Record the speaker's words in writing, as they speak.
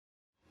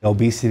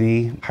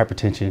Obesity,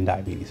 hypertension, and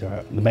diabetes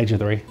are the major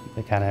three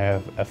that kind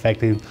of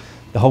affecting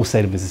the whole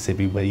state of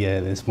Mississippi, but yeah,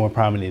 it's more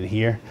prominent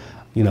here.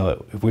 You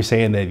know, if we're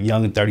saying that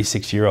young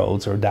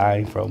 36-year-olds are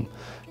dying from,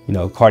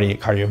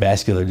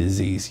 cardiovascular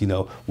disease,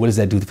 what does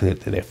that do to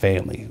their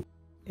family?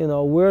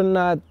 We're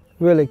not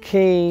really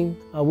keen,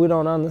 or we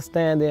don't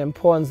understand the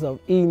importance of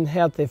eating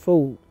healthy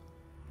food.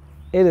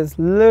 It is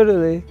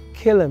literally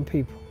killing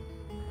people.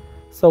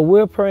 So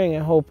we're praying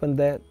and hoping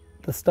that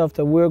the stuff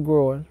that we're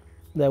growing,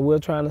 that we're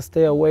trying to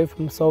stay away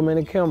from so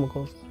many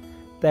chemicals,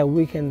 that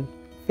we can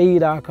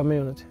feed our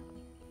community.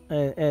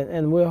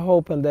 And we're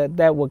hoping that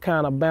that will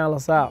kind of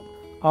balance out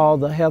all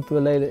the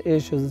health-related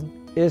issues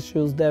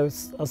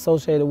that's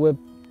associated with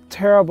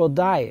terrible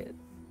diet.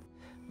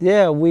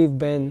 Yeah,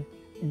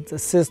 the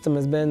system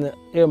has been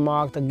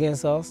earmarked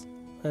against us,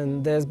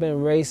 and there's been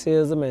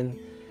racism, and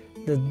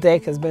the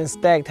deck has been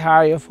stacked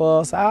higher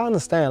for us. I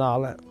understand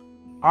all that.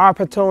 Our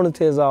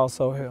opportunity is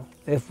also here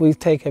if we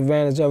take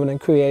advantage of it and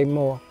create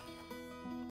more.